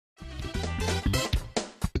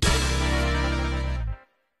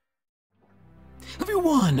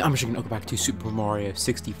everyone! I'm just gonna go back to Super Mario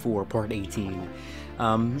 64 Part 18.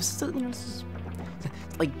 This is,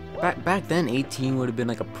 like, back then, 18 would have been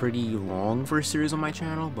like a pretty long first series on my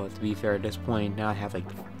channel, but to be fair, at this point, now I have like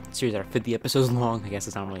series that are 50 episodes long. I guess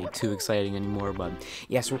it's not really too exciting anymore, but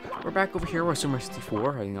yeah, so we're back over here with Super Mario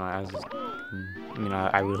 64.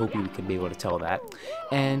 I would hope you could be able to tell that.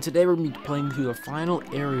 And today we're going to be playing through the final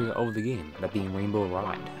area of the game, that being Rainbow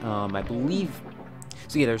Ride. I believe.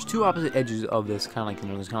 So yeah, there's two opposite edges of this, kind of like,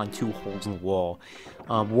 there's kind of like two holes in the wall.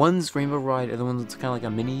 One's Rainbow Ride, and the one's kind of like a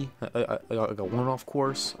mini, like a one-off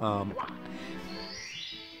course.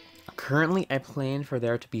 Currently, I plan for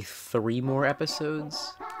there to be 3 more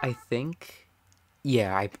episodes, I think.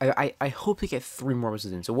 Yeah, I hope to get 3 more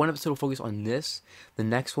episodes in. So one episode will focus on this, the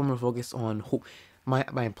next one will focus on,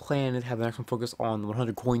 my plan is to have the next one focus on the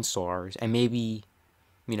 100 coin stars, and maybe,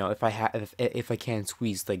 you know, if I can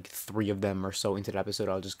squeeze like 3 of them or so into the episode,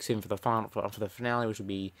 I'll just save them for the finale, which would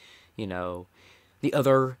be, you know, the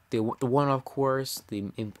one-off course,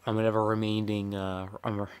 whatever remaining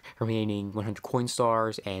 100 coin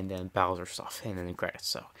stars, and then Bowser stuff, and then the credits.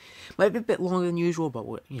 So might be a bit longer than usual, but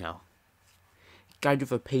you know, gotta do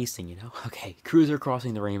for pacing, you know. Okay, Cruiser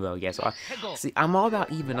Crossing the Rainbow. Yeah, so see, I'm all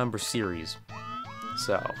about even number series.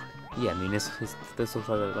 So yeah, I mean, this looks like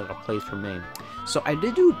a place for me. So I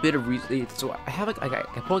did do a bit of research. So I have like I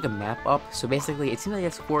put like a map up. So basically, it seems like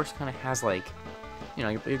this course kind of has like, you know,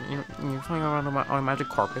 you're flying around on a magic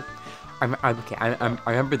carpet. I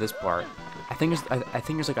remember this part. I think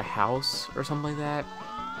there's like a house or something like that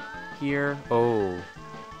here. Oh,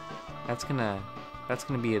 that's gonna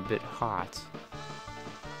be a bit hot.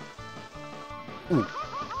 Ooh,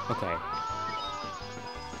 okay.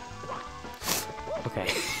 Okay.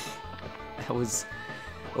 That was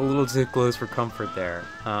a little too close for comfort there.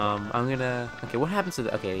 Okay, what happens to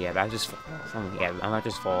the, okay, yeah, that just falls. Yeah, that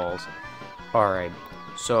just falls. Alright,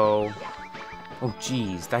 so, oh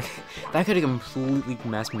jeez, that could have completely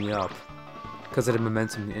messed me up because of the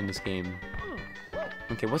momentum in this game.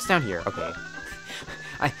 Okay, what's down here? Okay.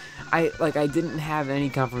 I didn't have any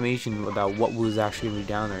confirmation about what was actually going to be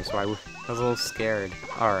down there, so I was a little scared.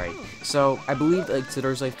 Alright, so I believe, like, so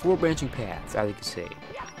there's like 4 branching paths, as you can see.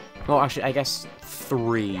 Well, actually, I guess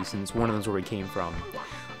 3, since one of them's where we came from.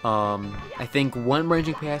 I think one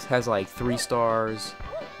branching path has like 3 stars,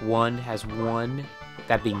 one has 1,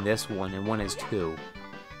 that being this one, and one has 2.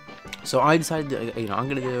 So I decided to, you know, I'm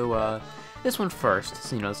gonna do this one first,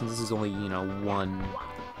 so, you know, since this is only, you know, one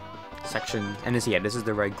section. And this is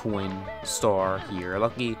the red coin star here.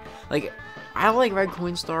 Lucky, like, I like red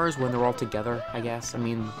coin stars when they're all together, I guess. I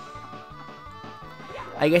mean,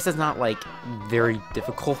 I guess it's not like very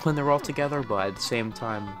difficult when they're all together, but at the same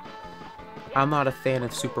time, I'm not a fan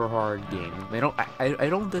of super hard games. I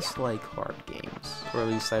don't dislike hard games, or at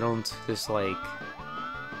least I don't dislike,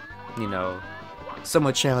 you know,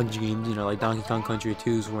 somewhat challenging games. You know, like Donkey Kong Country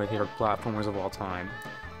 2 is one of my favorite platformers of all time,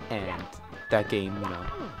 and that game, you know,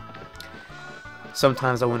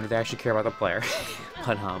 sometimes I wonder if they actually care about the player.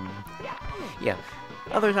 But yeah.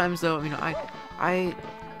 Other times though, you know,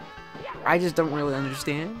 I just don't really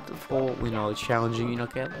understand the whole, you know, challenging, you know,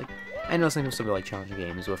 like, I know some people like challenging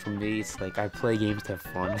games, but for me, it's like, I play games to have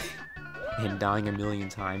fun, and dying a million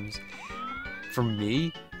times, for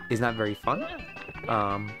me, is not very fun.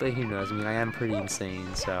 But who knows, I mean, I am pretty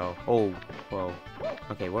insane, so, oh, whoa,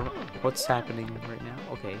 okay, what's happening right now?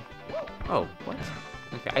 Okay, oh, what?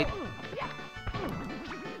 Okay,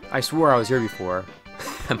 I swore I was here before.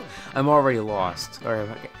 I'm already lost. Alright,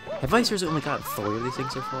 okay. Have I seriously only got 3 of these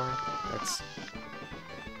things so far? That's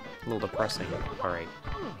a little depressing. Alright.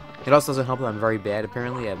 It also doesn't help that I'm very bad,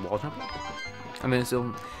 apparently, at wall jumping. I mean,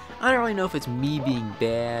 so, I don't really know if it's me being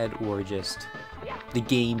bad, or just the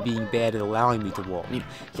game being bad at allowing me to wall. I mean,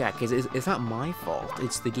 yeah, because it's not my fault.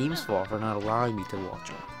 It's the game's fault for not allowing me to wall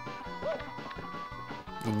jump.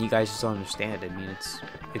 And you guys just don't understand it. I mean, it's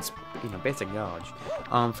you know, basic knowledge.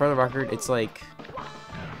 For the record, it's like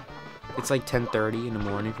 10:30 in the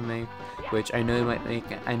morning for me, which I know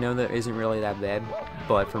I know that isn't really that bad,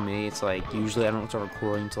 but for me, it's like, usually I don't start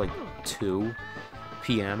recording until like 2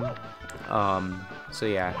 p.m. So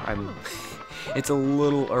yeah, it's a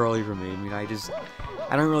little early for me. I mean, I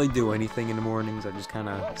don't really do anything in the mornings. I just kind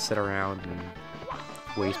of sit around and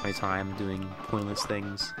waste my time doing pointless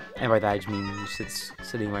things. And by that I just mean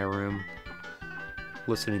sitting in my room,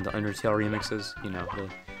 listening to Undertale remixes.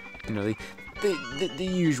 The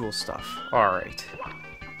usual stuff. Alright.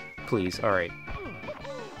 Please, alright.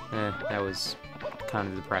 That was kind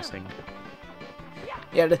of depressing.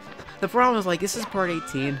 Yeah, the problem is, like, this is part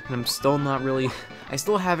 18, and I'm still not really, I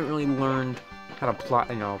still haven't really learned how to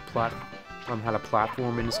how to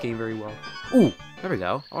platform in this game very well. Ooh, there we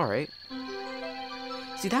go. Alright.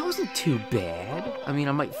 See, that wasn't too bad. I mean,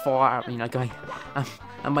 I might fall out. I mean,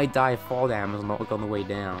 I might die of fall damage on the way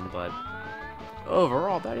down, but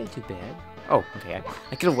overall, that ain't too bad. Oh, okay.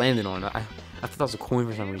 I could have landed on it. I thought that was a coin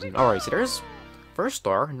for some reason. Alright, so there's first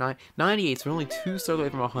star. 98, so we're only 2 stars away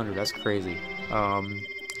from 100. That's crazy.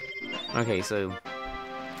 Okay, so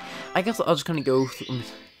I guess I'll just kind of go through.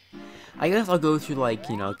 I guess I'll go through, like,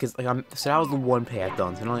 you know, because, like, so that was the one path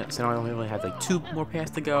done. So now I only have, like, 2 more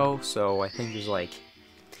paths to go. So I think there's, like,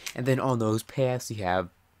 and then on those paths, you have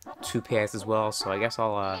 2 paths as well. So I guess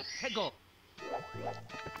I'll,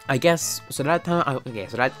 I guess, so that time,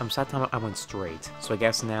 that time I went straight. So I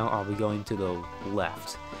guess now I'll be going to the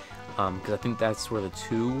left. Because I think that's where the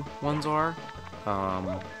 2 ones are.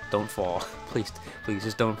 Don't fall. Please,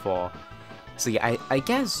 just don't fall. So yeah, I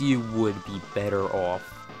guess you would be better off,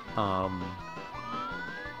 I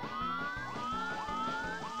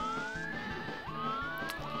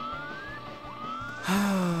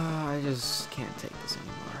just can't take this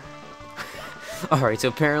anymore. Alright, so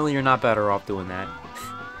apparently you're not better off doing that.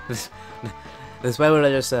 Despite what I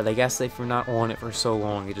just said, I guess if you're not on it for so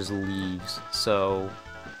long, it just leaves. So,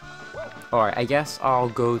 alright, I guess I'll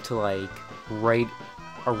go to, like, right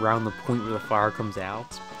around the point where the fire comes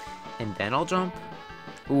out, and then I'll jump.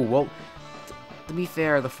 Ooh, well, to be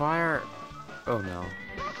fair, the fire... Oh, no.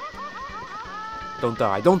 Don't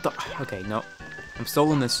die. Don't die. Okay, no. I'm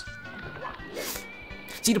still in this.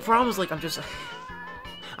 See, the problem is, like,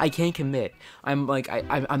 I can't commit. I'm, like,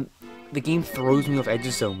 I'm... The game throws me off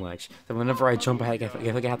edges so much that whenever I jump, I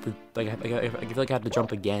feel like I have to, like, I feel like I have to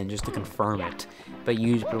jump again just to confirm it. But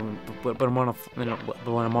when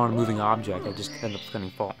I'm on a moving object, I just end up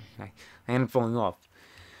falling. I end up falling off.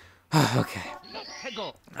 Okay,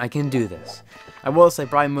 I can do this. I will say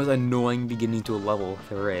probably the most annoying beginning to a level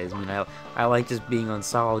there is. I mean, I like just being on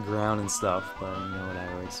solid ground and stuff, but you know,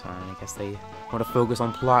 whatever, it's fine. I guess they want to focus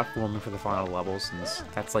on platforming for the final levels, since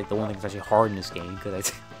that's like the one thing that's actually hard in this game,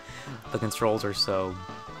 because the controls are so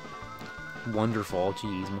wonderful.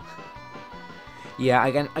 Jeez. Yeah,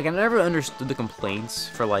 I never understood the complaints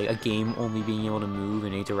for, like, a game only being able to move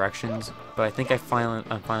in 8 directions, but I think I finally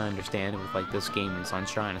understand it with, like, this game and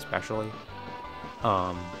Sunshine especially.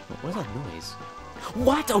 What is that noise?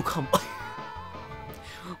 What? Oh, come on!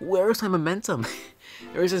 Where's my momentum?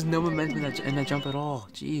 There is just no momentum in that jump at all.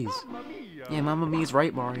 Jeez. Yeah, Mamma Mia's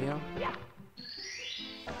right, Mario.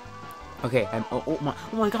 Okay, oh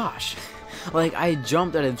my gosh! Like, I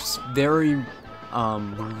jumped at a very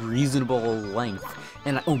reasonable length,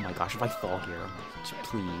 and oh my gosh, if I fall here,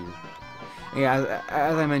 please. Yeah,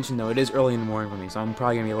 as I mentioned though, it is early in the morning for me, so I'm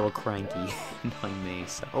probably gonna be a little cranky, knowing me.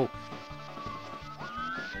 So,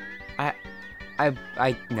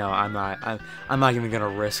 no, I'm not even gonna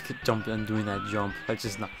risk jumping and doing that jump. It's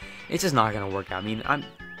just not gonna work out. I mean,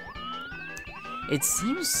 it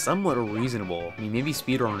seems somewhat reasonable. I mean, maybe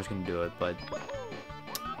speedrunners can do it, but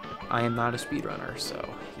I am not a speedrunner, so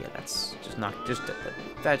yeah, that's just not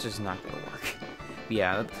gonna work. But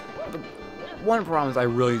yeah, the one problem is I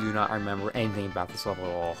really do not remember anything about this level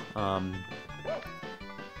at all. Oh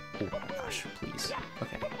my gosh, please.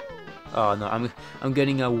 Okay. Oh no, I'm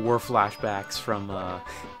getting war flashbacks from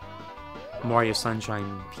Mario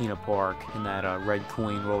Sunshine Peanut Park and that Red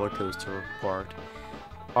Coin roller coaster part.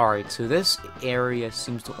 Alright, so this area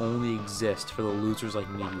seems to only exist for the losers like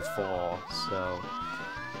me who fall, so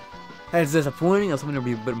that's disappointing. I was hoping there'd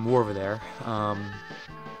be a bit more over there.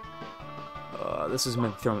 This is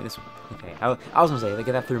meant to throw me. Okay, I was gonna say, like,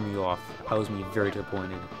 that threw me off. That was me very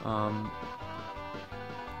disappointed.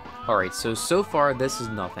 Alright, so far this is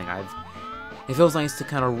nothing. It feels nice to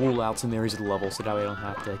kind of rule out some areas of the level so that way I don't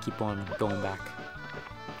have to keep on going back.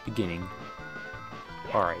 Beginning.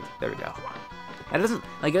 Alright, there we go.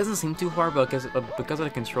 It doesn't seem too hard, but because of the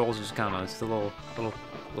controls, it's kind of a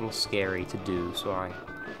little scary to do. So I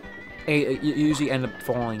usually end up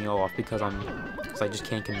falling off because I just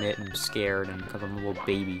can't commit and I'm scared and because I'm a little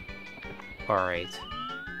baby. All right,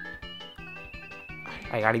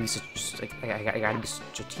 I gotta be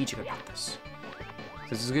strategic about this.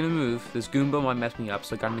 This is gonna move. This Goomba might mess me up,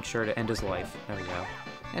 so I gotta make sure to end his life. There we go.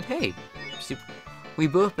 And hey, see, we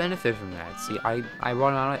both benefit from that. See, I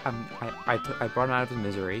brought him out of his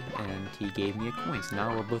misery, and he gave me a coin. So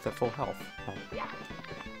now we're both at full health. Oh.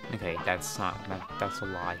 Okay, that's a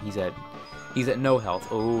lie. He's at no health.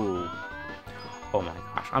 Oh my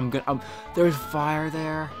gosh. There's fire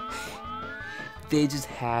there. They just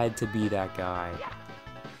had to be that guy.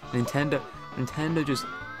 Nintendo just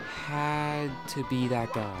had to be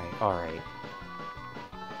that guy. All right.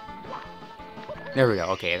 There we go.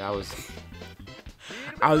 Okay, that was.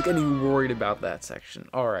 I was getting worried about that section.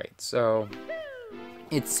 Alright, so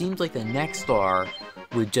it seems like the next star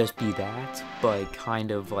would just be that, but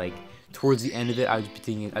kind of like towards the end of it, I was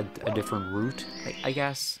taking a different route, I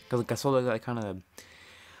guess. Because like, I saw like kind of...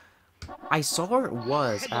 I saw where it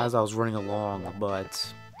was as I was running along,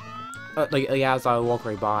 but... like as I walked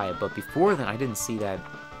right by it, but before then, I didn't see that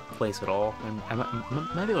place at all. And I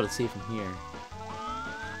might be able to see it from here.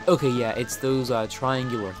 Okay, yeah, it's those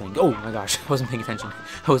triangular things. Oh my gosh, I wasn't paying attention.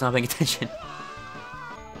 I was not paying attention.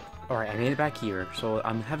 Alright, I made it back here, so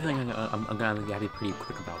I'm having I'm gonna be pretty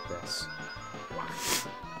quick about this.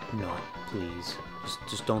 No, please.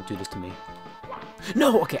 Just don't do this to me.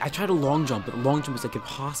 No, okay, I tried a long jump, but the long jump is like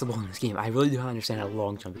impossible in this game. I really don't understand how to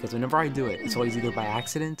long jump, because whenever I do it, it's always either by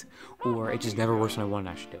accident, or it just never works when I want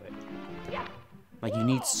to actually do it. Like, you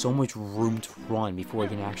need so much room to run before you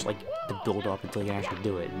can actually, like, to build up until you can actually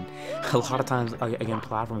do it. And a lot of times, again,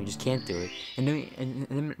 platform, you just can't do it. And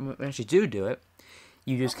then when you actually do it,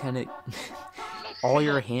 you just kind of... all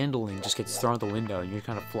your handling just gets thrown out the window, and you're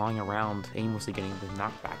kind of flying around, aimlessly getting the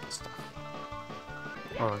knockback and stuff.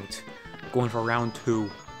 Alright, going for round 2.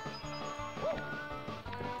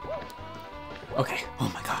 Okay,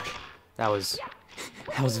 oh my gosh. That was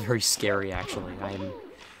very scary, actually. I'm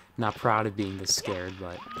not proud of being this scared,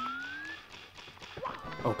 but...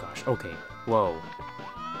 oh gosh, okay, whoa.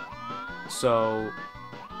 So...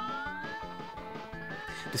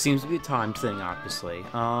 this seems to be a timed thing, obviously.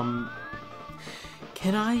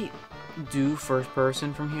 Can I do first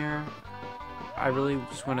person from here? I really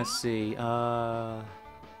just want to see,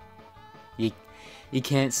 You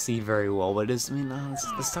can't see very well, but it's, I mean,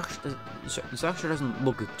 the structure doesn't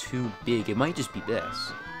look too big. It might just be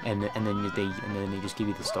this, and then they just give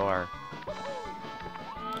you the star.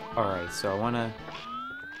 All right, so I wanna.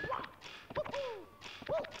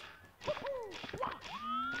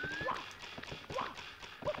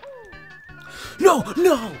 No,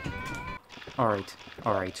 no. All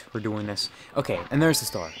right, we're doing this. Okay, and there's the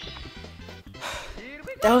star.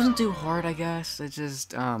 That wasn't too hard, I guess. It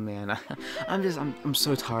just, oh man, I'm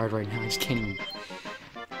so tired right now. I just can't even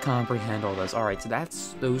comprehend all this. All right, so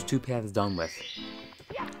that's those 2 paths done with.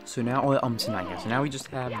 So now, so now we just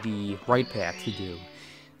have the right path to do.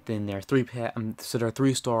 Then there are 3 so there are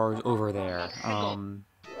 3 stars over there.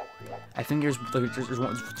 I think there's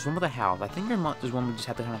one with a house. I think there's one we just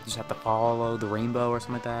have to follow the rainbow or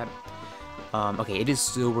something like that. Okay, it is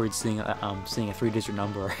still weird seeing a 3-digit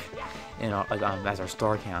number in our, as our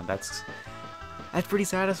star count. That's pretty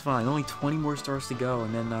satisfying. Only 20 more stars to go,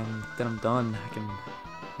 and then I'm done.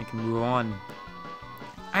 I can move on.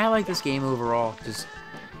 I like this game overall. Just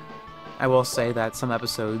I will say that some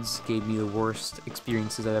episodes gave me the worst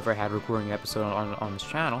experiences I've ever had recording an episode on this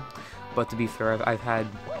channel. But to be fair, I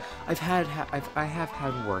have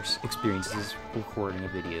had worse experiences recording a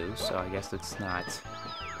video, so I guess it's not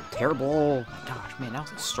terrible. Oh my gosh, man, that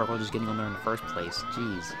was a struggle just getting on there in the first place.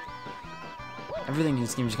 Jeez. Everything in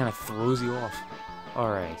this game just kind of throws you off.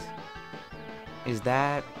 Alright. Is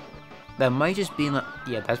that... that might just be in the...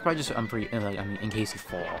 yeah, that's probably just in case you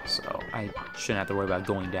fall, so I shouldn't have to worry about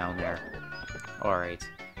going down there. Alright.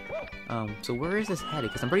 So where is this headed?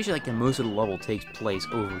 Because I'm pretty sure, like, most of the level takes place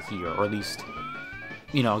over here, or at least,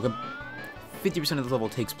 you know, 50% of the level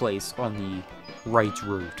takes place on the right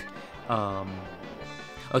route.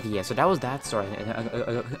 Okay, yeah, so that was that star. I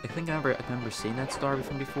think I remember seeing that star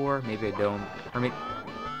from before. Maybe I don't, or maybe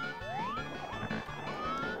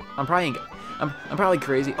I'm probably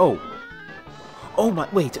crazy. Oh my,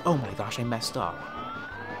 wait, oh my gosh, I messed up.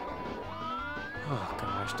 Oh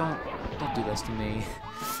gosh, don't do this to me.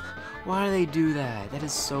 Why do they do that? That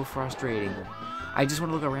is so frustrating. I just want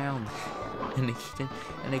to look around, and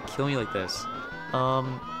they kill me like this.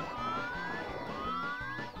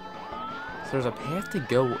 So there's a path to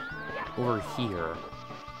go over here.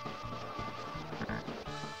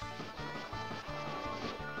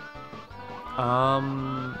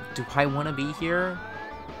 Do I want to be here?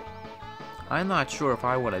 I'm not sure if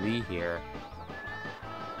I want to be here.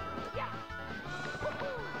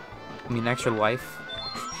 I mean, extra life.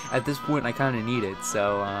 At this point, I kind of need it,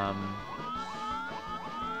 so,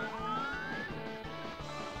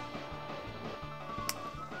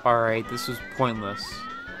 alright, this was pointless.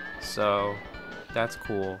 So, that's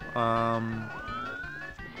cool.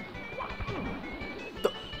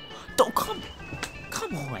 Don't come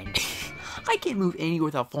on! I can't move anywhere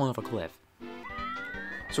without falling off a cliff.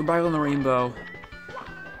 So, back on the rainbow.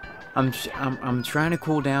 I'm trying to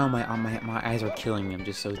cool down. My eyes are killing me. I'm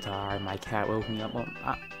just so tired. My cat woke me up. Well,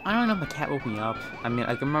 I don't know if my cat woke me up. I mean,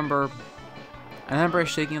 I remember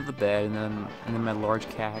shaking up the bed, and then my large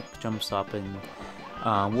cat jumps up, and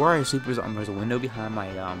Where I sleep is there's a window behind my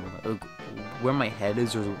where my head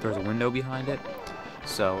is. There's a window behind it.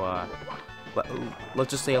 So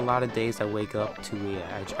let's just say a lot of days I wake up to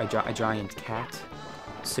a giant cat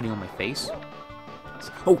sitting on my face.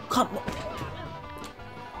 Oh, come on!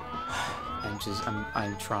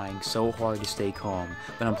 I'm trying so hard to stay calm,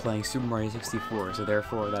 but I'm playing Super Mario 64, so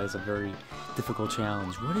therefore that is a very difficult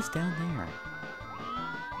challenge. What is down there?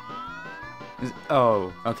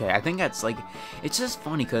 Oh, okay. I think that's like, it's just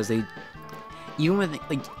funny because they, even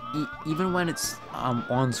when it's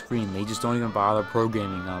on screen, they just don't even bother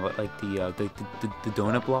programming like the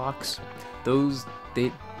donut blocks. Those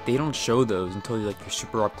they don't show those until you're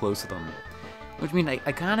super up close to them. Which I mean I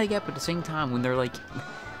kind of get, but at the same time when they're like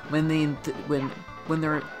when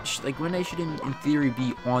they're when they should in theory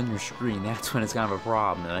be on your screen, that's when it's kind of a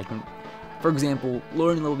problem. Like for example,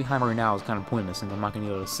 loading a level behind right now is kind of pointless since I'm not gonna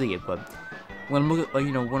be able to see it, but when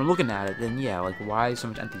I'm looking at it, then yeah, like why is so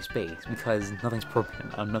much empty space? Because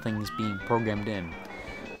nothing's being programmed in.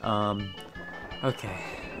 Okay,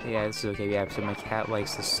 yeah, this is okay. Yeah, so my cat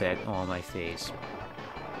likes to sit on my face,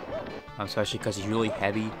 especially because she's really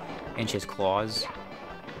heavy and she has claws.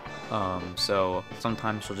 So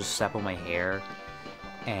sometimes she'll just step on my hair,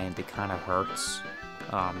 and it kind of hurts.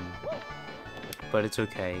 But it's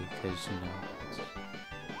okay because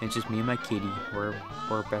it's just me and my kitty. We're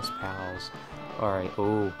best pals. Alright,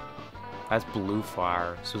 oh, that's blue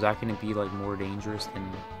fire. So is that going to be, like, more dangerous than...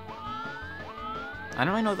 I don't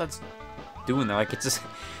really know what that's doing, though. Like, it's just...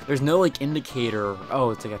 There's no, like, indicator... Oh,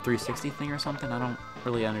 it's like a 360 thing or something? I don't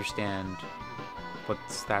really understand what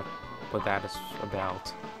that is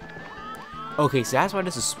about. Okay, so that's why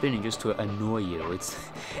this is spinning, just to annoy you.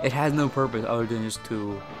 It has no purpose other than just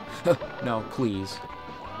to... No, please.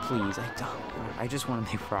 Please, I just want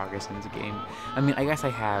to make progress in this game. I mean, I guess I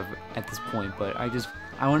have at this point, but I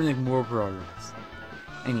want to make more progress.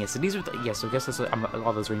 And yeah, so these are so I guess that's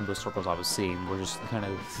all those rainbow circles I was seeing were just kind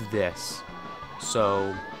of this.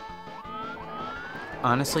 So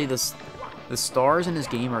honestly, the stars in this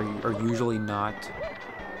game are usually not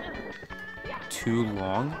too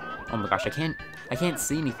long. Oh my gosh, I can't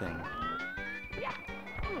see anything.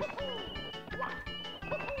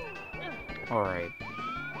 All right.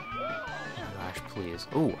 Please.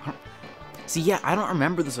 Oh, see, yeah, I don't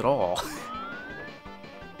remember this at all.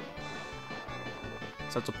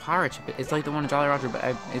 So it's a pirate ship. It's like the one in Jolly Roger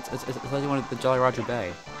Bay. It's like the one at the Jolly Roger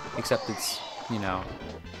Bay, except it's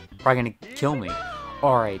probably gonna kill me.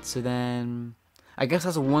 All right, so then I guess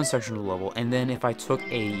that's a one section of the level, and then if I took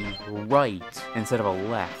a right instead of a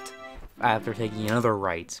left after taking another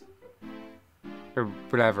right or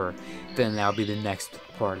whatever, then that'll be the next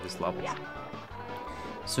part of this level.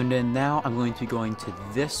 So then now I'm going to be going to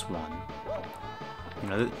this one.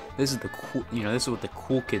 This is the cool. This is what the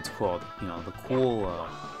cool kids call it.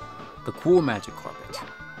 The cool magic carpet.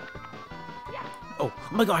 Oh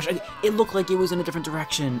my gosh! It looked like it was in a different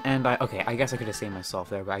direction, and okay. I guess I could have saved myself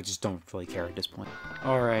there, but I just don't really care at this point.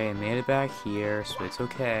 All right, I made it back here, so it's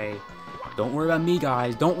okay. Don't worry about me,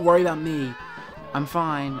 guys. Don't worry about me. I'm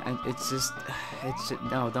fine.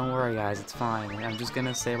 No. Don't worry, guys. It's fine. I'm just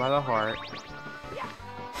gonna say by the heart.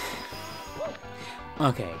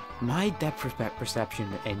 Okay, my depth perception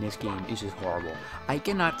in this game is just horrible. I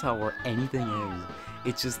cannot tell where anything is.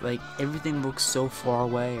 It's just like everything looks so far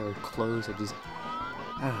away or close.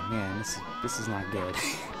 Oh man, this is not good.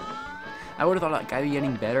 I would have thought like I'd be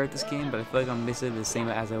getting better at this game, but I feel like I'm basically the same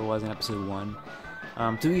as I was in episode 1.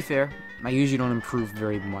 To be fair, I usually don't improve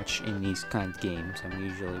very much in these kinds of games. I'm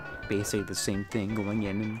usually basically the same thing going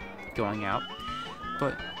in and going out,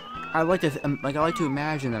 but I like to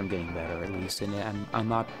imagine that I'm getting better at least, and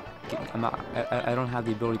I don't have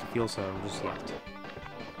the ability to feel so just yet.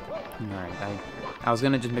 Alright, I was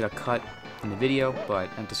gonna just make a cut in the video, but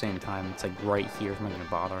at the same time, it's like right here, so I'm not gonna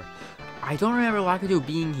bother. I don't remember Lakitu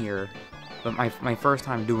being here, but my first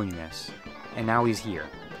time doing this, and now he's here.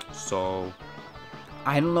 So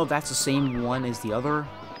I don't know if that's the same one as the other,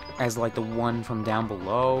 as like the one from down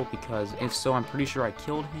below, because if so, I'm pretty sure I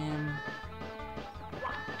killed him.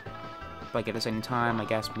 Like at the same time, I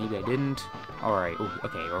guess maybe I didn't. All right,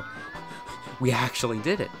 okay, or we actually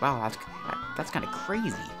did it. Wow, that's kind of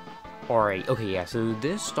crazy. All right, okay, yeah. So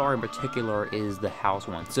this star in particular is the house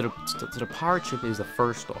one. So the pirate ship is the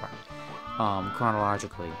first star,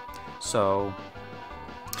 chronologically. So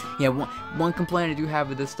yeah, one complaint I do have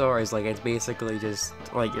with this star is like it's basically just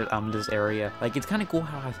like this area. Like it's kind of cool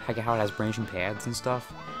how it has branching paths and stuff,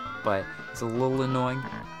 but it's a little annoying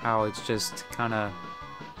how it's just kind of,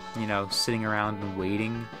 sitting around and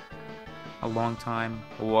waiting a long time.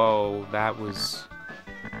 Whoa, that was...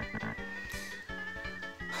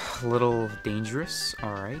 a little dangerous.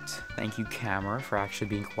 Alright. Thank you, camera, for actually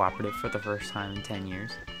being cooperative for the first time in 10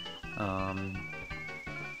 years. Alright.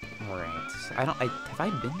 Have I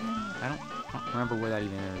been there? I don't remember where that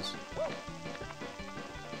even is.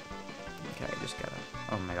 Okay, I just gotta...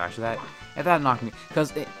 Oh my gosh, if that knocked me...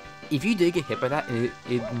 Because if you did get hit by that,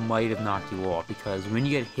 it might have knocked you off. Because when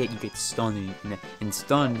you get hit, you get stunned. And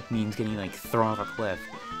stunned means getting, like, thrown off a cliff.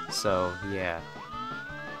 So, yeah.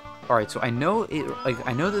 Alright, so I know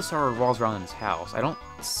the star revolves around in this house. I don't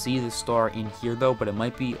see the star in here, though, but it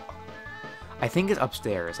might be... I think it's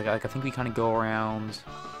upstairs. Like I think we kind of go around...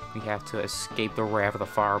 We have to escape the wrath of the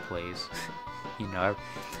fireplace. You know,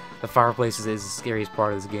 the fireplace is the scariest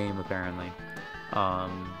part of this game, apparently.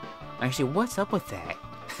 Actually, what's up with that?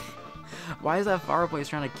 Why is that fireplace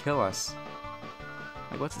trying to kill us?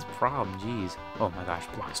 Like, what's his problem? Jeez. Oh my gosh,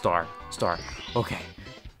 star. Okay.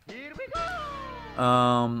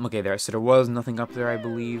 Okay, so there was nothing up there, I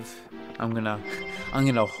believe. I'm gonna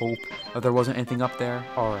hope that there wasn't anything up there.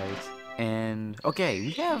 Alright. And,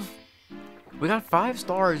 okay, we got 5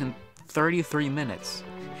 stars in 33 minutes.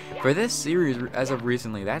 For this series, as of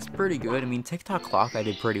recently, that's pretty good. I mean, TikTok Clock I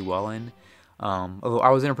did pretty well in. Although I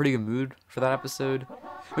was in a pretty good mood for that episode.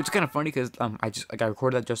 Which is kind of funny, because I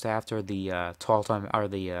recorded that just after the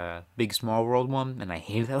Big Small World one, and I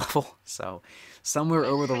hated that level. So, somewhere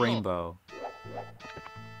over the rainbow.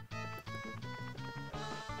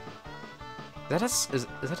 Is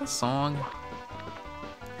that a song?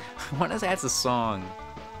 I want to say that's a song.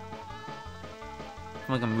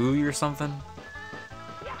 Like a movie or something?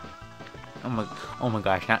 Oh my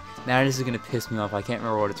gosh, now this is gonna piss me off. I can't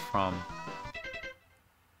remember what it's from.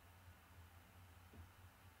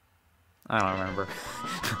 I don't remember.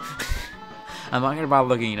 I'm not gonna bother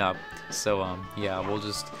looking it up. So yeah,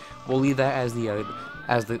 we'll leave that as the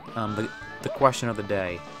question of the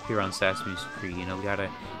day here on Sesame Street. You know, we gotta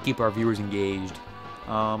keep our viewers engaged.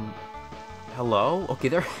 Hello? Okay,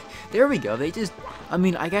 there we go. I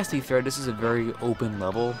mean, I guess to be fair, this is a very open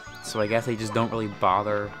level, so I guess they just don't really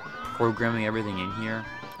bother programming everything in here,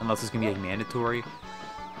 unless it's gonna be like mandatory.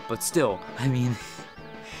 But still, I mean,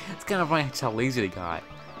 it's kind of funny how lazy they got.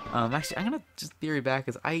 Actually, I'm gonna just theory back,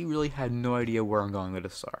 because I really had no idea where I'm going with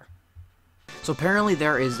this star. So apparently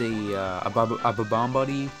there is a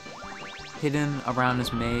Bob-omb hidden around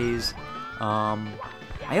this maze.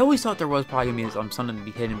 I always thought there was probably gonna be something to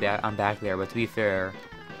be hidden back there, but to be fair,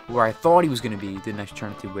 where I thought he was gonna be didn't actually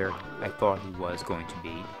turn to where I thought he was going to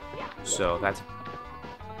be. So that's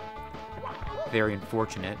very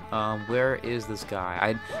unfortunate. Where is this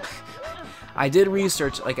guy? I did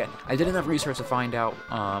research, like I did enough research to find out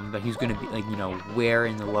that he's gonna be, like, you know, where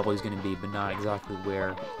in the level he's gonna be, but not exactly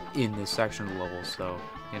where in this section of the level. So,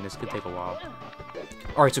 and this could take a while.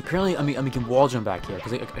 All right, so apparently, I mean, you can wall jump back here,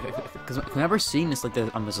 because I've never seen this like this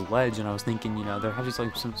on this ledge, and I was thinking, you know, there has to be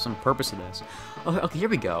like some purpose to this. Okay, here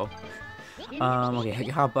we go. Okay,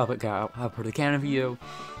 hop up to the cannon view,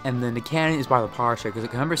 and then the cannon is by the power chip, because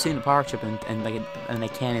I remember seeing the power chip and the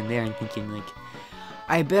cannon there, and thinking, like,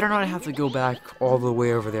 I better not have to go back all the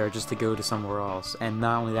way over there just to go to somewhere else, and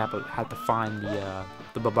not only that, but have to find the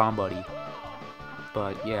Bob-omb.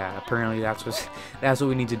 But yeah, apparently that's what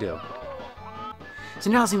we need to do. So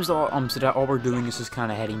now it seems that all we're doing is just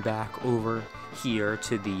kind of heading back over here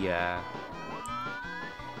to the I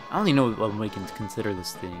don't even know what we can consider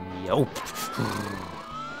this thing. Oh,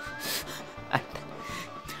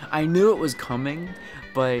 I knew it was coming,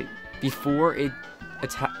 but before it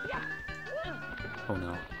attacked. Oh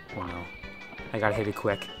no! Oh no! I gotta hit it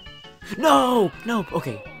quick. No! No!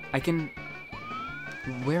 Okay, I can.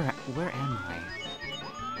 Where am I?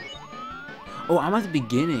 Oh, I'm at the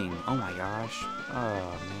beginning. Oh my gosh.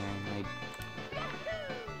 Oh man,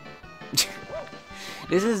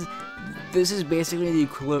 this is basically the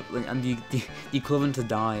equivalent. The equivalent to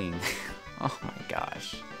dying. Oh my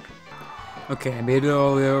gosh. Okay, I made it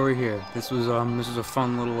all the way over here. This was a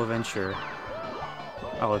fun little adventure.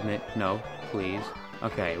 I'll admit. No, please.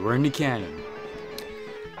 Okay, we're in the canyon.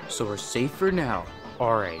 So we're safe for now.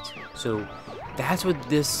 Alright, so that's what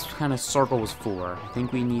this kind of circle was for. I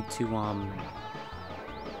think we need to, I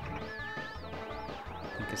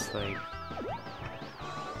think it's like...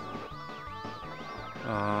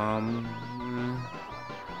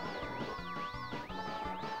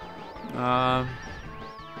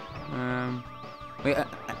 Wait,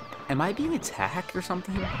 am I being attacked or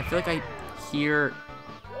something? I feel like I hear...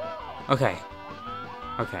 Okay.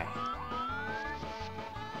 Okay.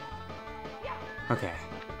 Okay.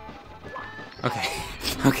 Okay.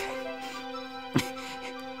 Okay.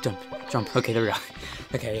 Jump. Okay, there we go.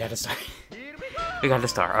 Okay, we got to start. We got to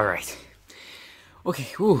start. Alright. Okay,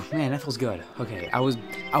 whew, man, that feels good. Okay, I was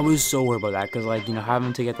so worried about that, because, like, you know,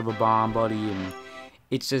 having to get the bomb buddy, and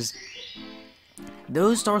it's just,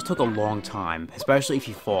 those stars took a long time, especially if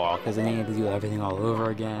you fall, because then you have to do everything all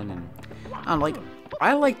over again, and I'm like,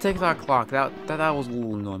 I like TikTok clock. That was a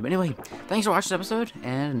little annoying. But anyway, thanks for watching this episode,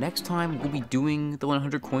 and next time we'll be doing the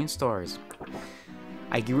 100 coin stars.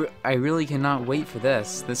 I really cannot wait for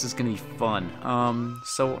this. This is gonna be fun.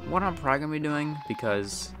 So what I'm probably gonna be doing,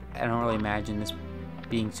 because I don't really imagine this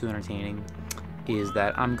being too entertaining, is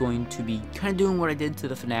that I'm going to be kind of doing what I did to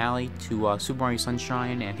the finale to Super Mario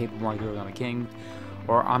Sunshine and Paper Mario Origami King,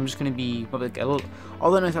 or I'm just gonna be like a little.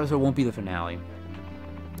 Although next episode won't be the finale,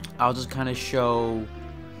 I'll just kind of show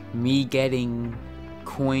me getting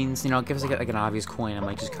coins. You know, give us like an obvious coin. I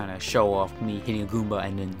might just kind of show off me hitting a Goomba,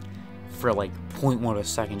 and then for like 0.1 of a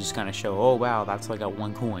second, just kind of show, oh wow, that's like a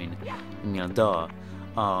 1 coin. And, you know,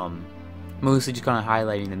 duh. Mostly just kind of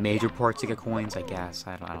highlighting the major parts to get coins, I guess.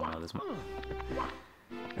 I don't know.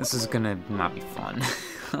 This is gonna not be fun.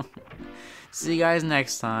 See you guys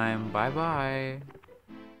next time. Bye bye.